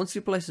 And then once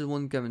you place this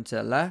 1 going to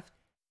the left,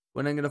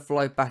 we're then going to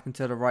fly back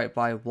into the right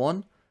by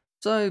 1.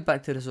 So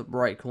back to this up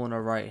right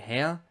corner right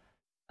here.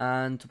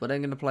 And we're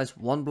then going to place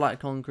 1 black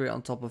concrete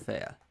on top of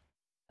here.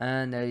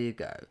 And there you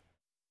go.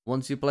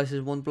 Once you place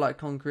this 1 black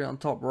concrete on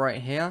top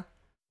right here,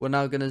 we're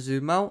now going to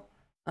zoom out.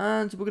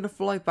 And we're going to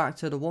fly back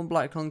to the 1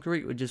 black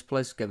concrete we just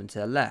placed going to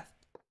the left.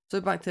 So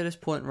back to this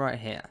point right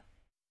here.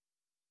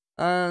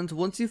 And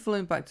once you've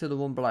flown back to the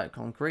 1 black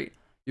concrete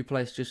you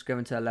place just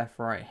going to the left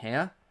right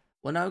here,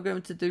 we're now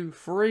going to do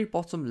 3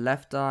 bottom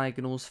left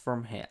diagonals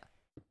from here.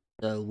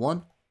 So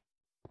 1,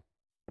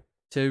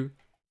 2,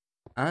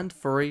 and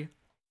 3,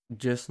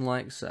 just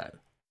like so.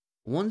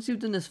 Once you've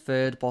done this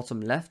 3rd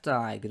bottom left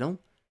diagonal,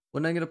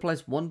 we're then going to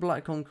place 1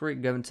 black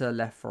concrete going to the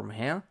left from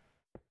here,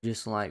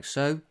 just like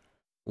so.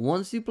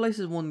 Once you place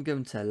this 1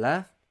 going to the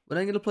left, we're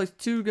then going to place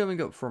 2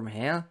 going up from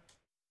here.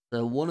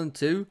 So 1 and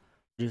 2,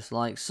 just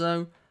like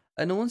so.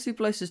 And then once you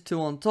place this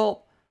 2 on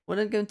top, we're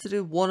then going to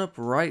do 1 up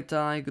right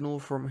diagonal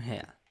from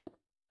here.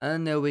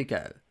 And there we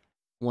go.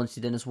 Once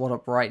you've done this 1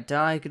 up right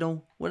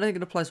diagonal, we're then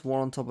going to place 1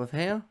 on top of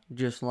here,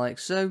 just like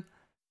so.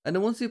 And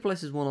then once you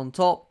place this 1 on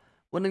top,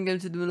 we're then going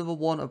to do another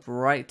 1 up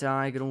right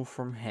diagonal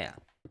from here.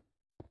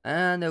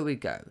 And there we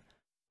go.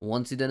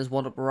 Once you've done this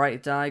 1 up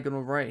right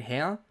diagonal right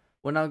here,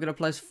 we're now going to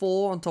place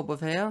 4 on top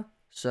of here.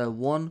 So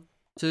 1,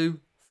 2,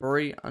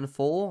 3, and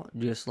 4,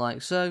 just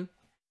like so.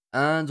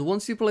 And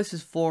once you place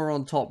this 4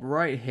 on top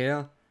right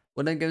here,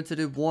 we're then going to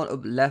do 1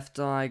 up left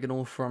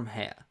diagonal from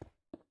here.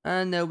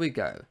 And there we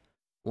go.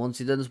 Once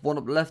you've done this 1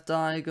 up left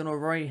diagonal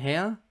right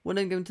here, we're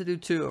then going to do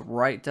 2 up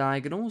right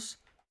diagonals.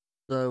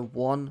 So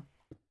 1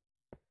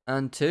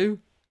 and 2,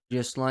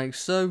 just like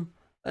so.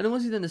 And then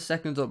once you've done the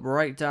second up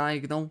right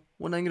diagonal,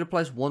 we're then going to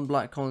place 1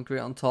 black concrete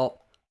on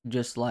top,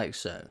 just like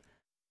so.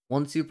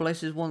 Once you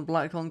place this 1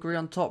 black concrete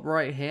on top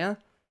right here,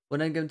 we're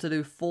then going to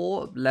do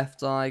 4 left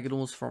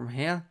diagonals from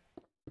here.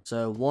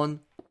 So 1,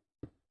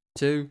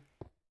 2,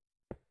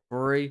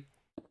 3,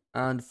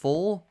 and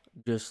 4,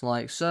 just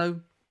like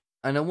so.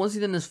 And then once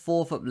you've done this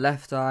 4th up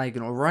left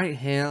diagonal right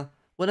here,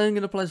 we're then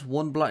going to place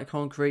 1 black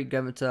concrete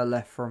going to the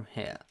left from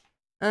here.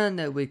 And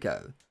there we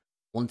go.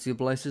 Once you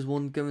place this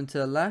 1 going to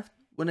the left,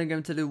 we're then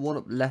going to do 1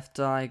 up left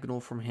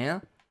diagonal from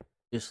here,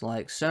 just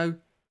like so.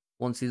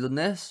 Once you've done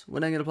this,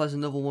 we're then going to place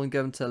another 1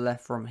 going to the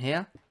left from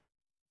here.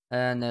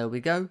 And there we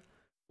go.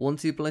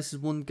 Once you place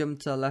this 1 going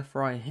to the left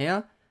right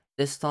here,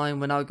 this time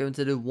we're now going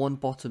to do 1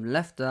 bottom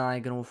left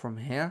diagonal from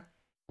here.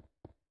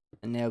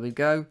 And there we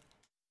go.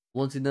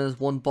 Once you've done this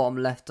 1 bottom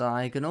left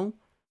diagonal,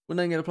 we're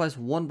then going to place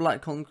 1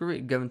 black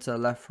concrete going to the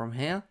left from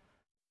here,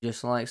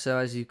 just like so,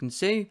 as you can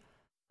see.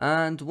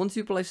 And once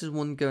you place this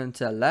 1 going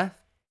to the left,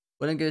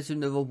 we're then going to do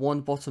another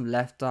 1 bottom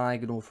left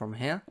diagonal from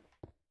here.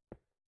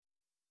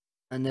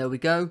 And there we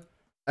go.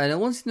 And then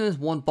once you've done this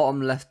 1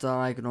 bottom left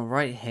diagonal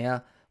right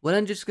here, we're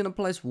then just going to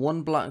place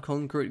 1 black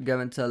concrete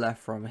going to the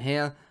left from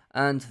here.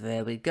 And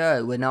there we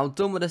go. We're now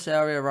done with this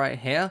area right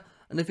here.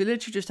 And if you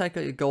literally just take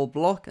out your gold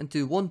block and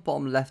do 1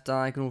 bottom left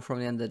diagonal from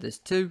the end of this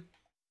 2.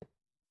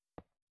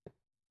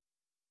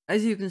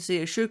 As you can see,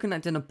 it should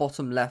connect in a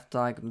bottom left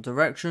diagonal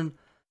direction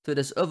to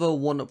this other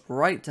 1 up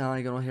right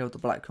diagonal here with the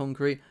black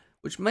concrete,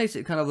 which makes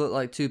it kind of look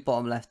like 2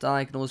 bottom left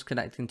diagonals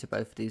connecting to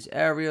both of these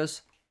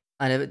areas.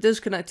 And if it does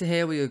connect to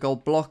here with your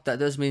gold block, that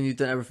does mean you've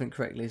done everything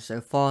correctly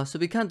so far. So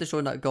we can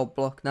destroy that gold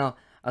block now,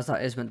 as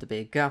that is meant to be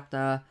a gap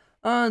there.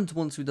 And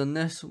once we've done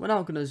this, we're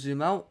now going to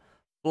zoom out,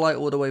 fly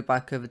all the way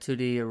back over to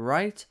the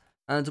right.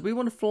 And we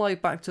want to fly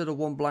back to the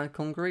 1 black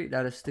concrete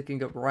that is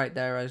sticking up right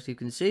there, as you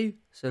can see.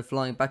 So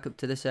flying back up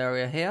to this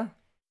area here.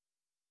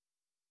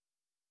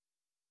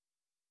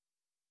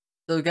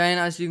 So again,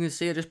 as you can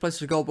see, I just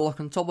placed a gold block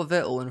on top of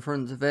it or in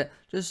front of it,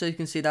 just so you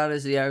can see that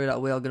is the area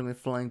that we are going to be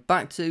flying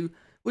back to,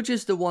 which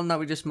is the one that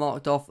we just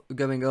marked off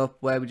going up,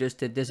 where we just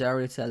did this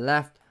area to the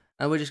left,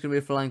 and we're just going to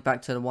be flying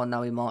back to the one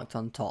that we marked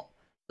on top.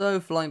 So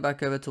flying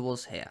back over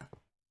towards here.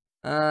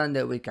 And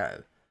there we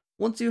go.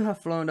 Once you have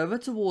flown over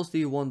towards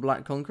the 1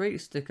 black concrete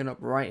sticking up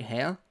right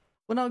here,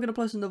 we're now going to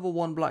place another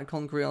 1 black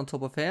concrete on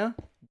top of here,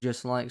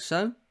 just like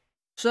so.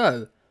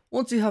 So,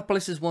 once you have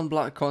placed this 1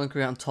 black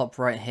concrete on top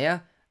right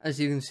here, as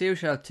you can see, we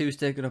should have 2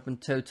 sticking up in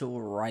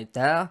total right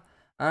there.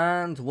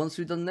 And once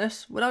we've done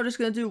this, we're now just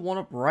going to do 1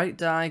 up right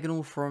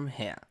diagonal from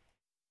here.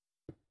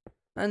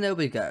 And there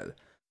we go.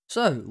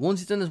 So, once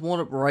you've done this 1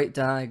 up right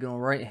diagonal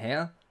right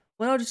here,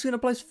 we're now just going to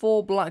place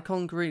 4 black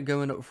concrete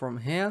going up from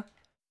here.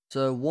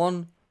 So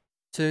 1,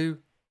 2,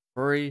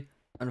 3,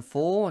 and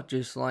 4,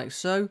 just like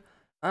so.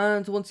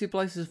 And once you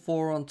place this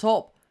 4 on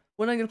top,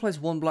 we're then going to place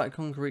 1 black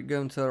concrete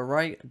going to the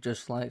right,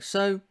 just like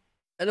so.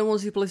 And then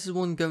once you place this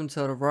 1 going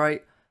to the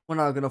right, we're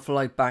now going to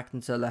fly back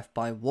into the left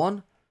by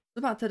 1.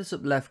 So back to this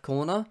up left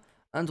corner,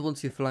 and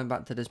once you've flown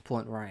back to this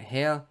point right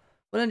here,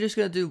 we're then just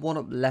going to do 1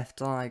 up left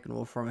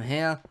diagonal from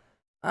here.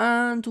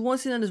 And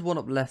once you done this 1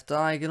 up left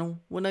diagonal,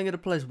 we're then going to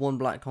place 1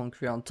 black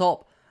concrete on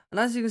top. And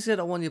as you can see,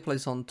 that one you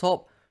place on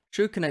top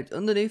should connect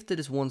underneath to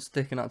this one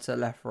sticking out to the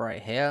left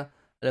right here.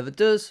 And if it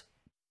does,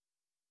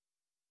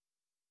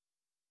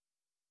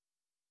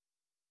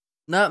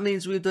 that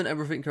means we've done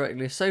everything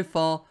correctly so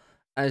far,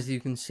 as you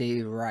can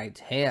see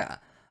right here.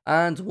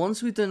 And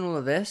once we've done all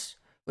of this,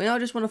 we now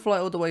just want to fly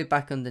all the way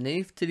back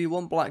underneath to the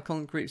 1 black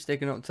concrete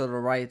sticking up to the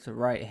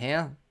right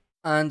here.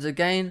 And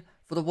again,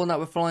 for the one that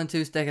we're flying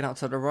to sticking out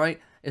to the right,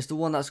 it's the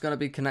one that's going to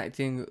be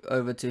connecting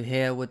over to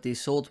here with the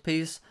sword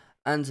piece,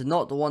 and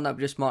not the one that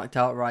we just marked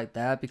out right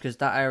there, because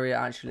that area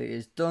actually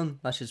is done.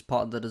 That's just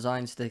part of the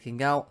design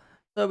sticking out.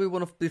 So we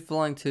want to be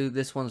flying to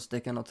this one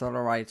sticking up to the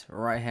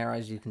right here,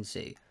 as you can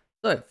see.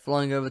 So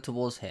flying over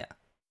towards here.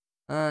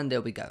 And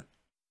there we go.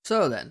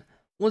 So then,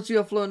 once you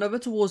have flown over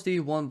towards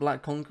the 1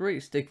 black concrete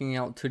sticking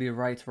out to the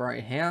right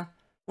here,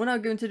 we're now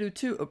going to do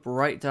 2 up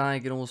right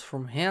diagonals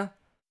from here.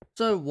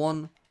 So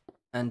 1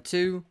 and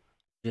 2,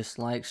 just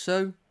like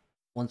so.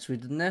 Once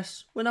we've done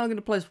this, we're now going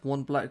to place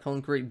 1 black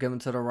concrete going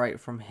to the right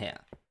from here.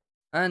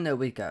 And there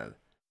we go.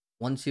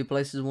 Once you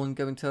place this 1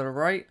 going to the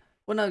right,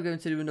 we're now going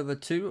to do another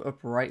 2 up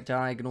right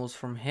diagonals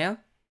from here.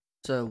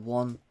 So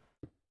 1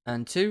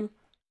 and 2,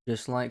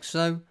 just like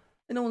so.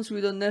 And then once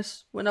we've done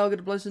this, we're now going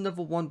to place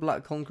another 1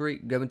 black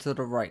concrete going to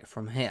the right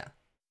from here.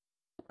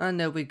 And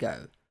there we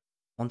go.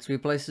 Once we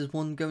place this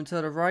 1 going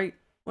to the right,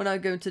 we're now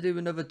going to do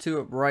another 2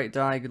 up right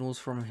diagonals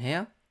from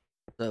here.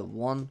 So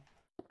 1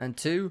 and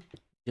 2,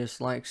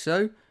 just like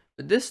so.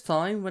 But this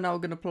time, we're now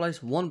going to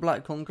place one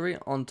black concrete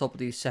on top of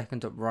the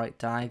second up right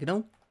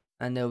diagonal.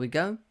 And there we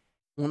go.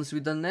 Once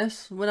we've done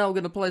this, we're now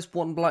going to place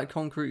one black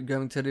concrete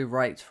going to the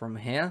right from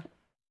here.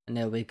 And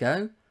there we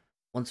go.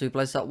 Once we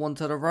place that one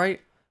to the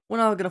right, we're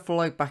now going to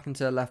flow back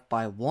into the left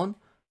by one.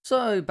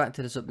 So back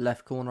to this up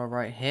left corner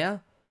right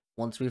here.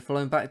 Once we've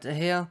flown back to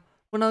here,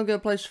 we're now going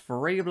to place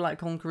 3 black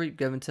concrete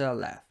going to the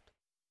left.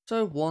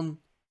 So 1,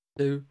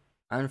 2,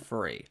 and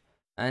 3.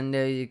 And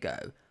there you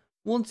go.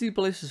 Once you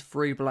place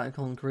 3 black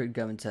concrete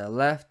going to the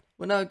left,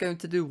 we're now going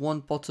to do one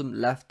bottom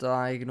left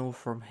diagonal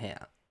from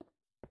here.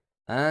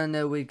 And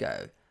there we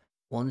go.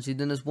 Once you've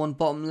done this one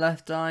bottom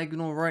left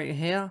diagonal right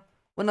here,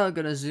 we're now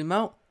going to zoom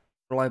out,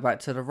 fly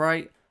back to the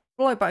right,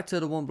 fly back to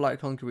the one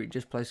black concrete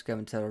just placed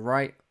going to the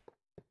right.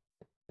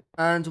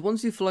 And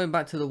once you've flown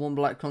back to the one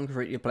black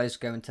concrete you placed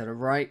going to the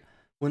right,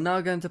 we're now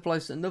going to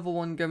place another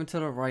one going to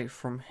the right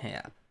from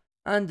here.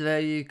 And there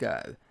you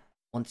go.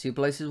 Once you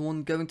place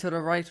one going to the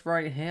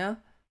right here,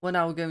 we're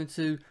now going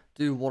to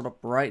do one up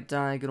right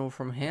diagonal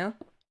from here,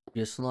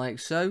 just like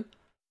so.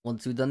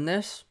 Once we've done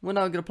this, we're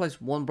now going to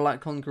place one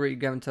black concrete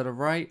going to the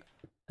right,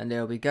 and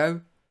there we go.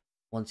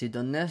 Once you've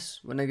done this,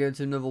 we're now going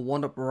to another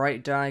one up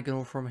right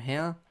diagonal from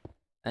here,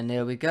 and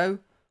there we go.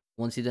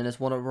 Once you've done this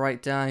one up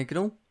right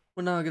diagonal,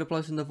 we're now going to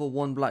place another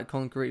one black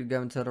concrete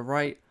going to the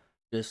right,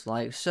 just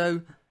like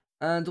so.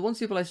 And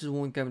once you place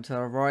one going to the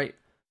right,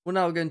 we're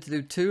now going to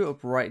do 2 up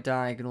right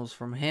diagonals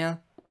from here,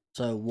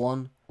 so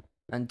 1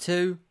 and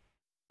 2.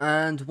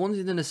 And once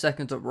you've done the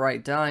second up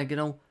right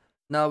diagonal,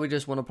 now we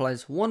just want to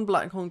place one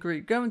black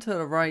concrete going to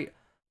the right,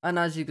 and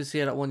as you can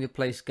see that one you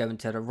place going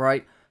to the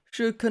right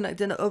should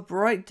connect in an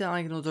upright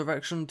diagonal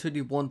direction to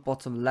the one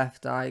bottom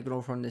left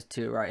diagonal from this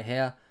 2 right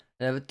here.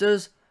 And if it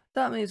does,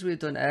 that means we've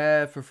done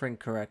everything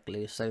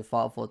correctly so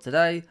far for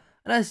today.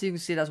 And as you can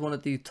see, that's one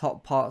of the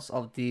top parts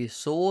of the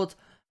sword,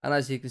 and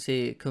as you can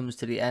see it comes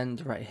to the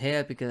end right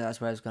here because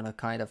that's where it's going to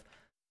kind of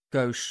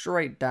go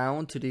straight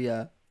down to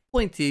the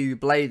pointy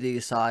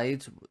bladey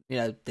side, you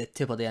know, the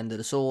tip of the end of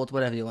the sword,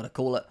 whatever you want to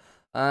call it.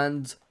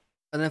 And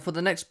then for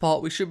the next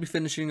part we should be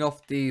finishing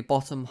off the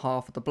bottom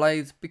half of the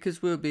blade,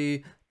 because we'll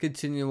be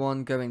continuing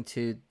on going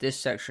to this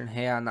section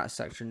here and that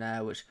section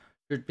there, which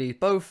should be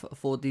both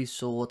for the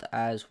sword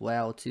as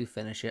well to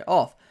finish it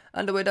off.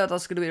 And with that,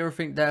 that's going to be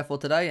everything there for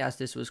today, as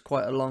this was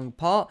quite a long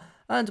part.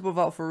 And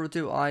without further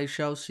ado, I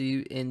shall see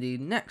you in the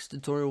next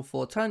tutorial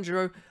for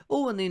Tanjiro,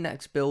 or in the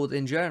next build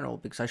in general,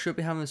 because I should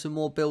be having some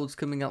more builds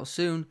coming out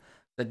soon.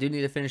 I do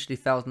need to finish the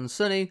 1000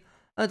 Sunny,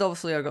 and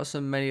obviously I've got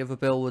many other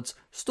builds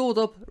stored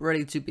up,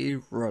 ready to be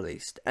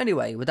released.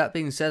 Anyway, with that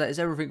being said, that is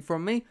everything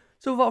from me.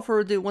 So without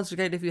further ado, once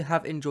again, if you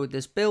have enjoyed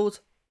this build,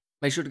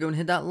 make sure to go and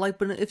hit that like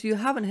button if you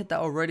haven't hit that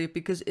already,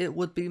 because it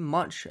would be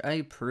much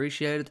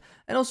appreciated.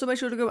 And also make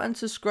sure to go and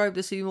subscribe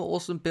to see more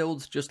awesome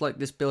builds just like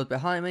this build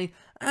behind me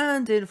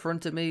and in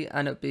front of me,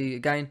 and it be,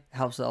 again,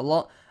 helps out a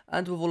lot.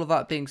 And with all of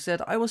that being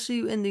said, I will see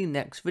you in the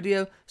next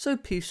video. So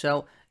peace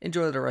out,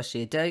 enjoy the rest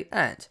of your day,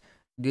 and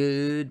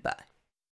goodbye.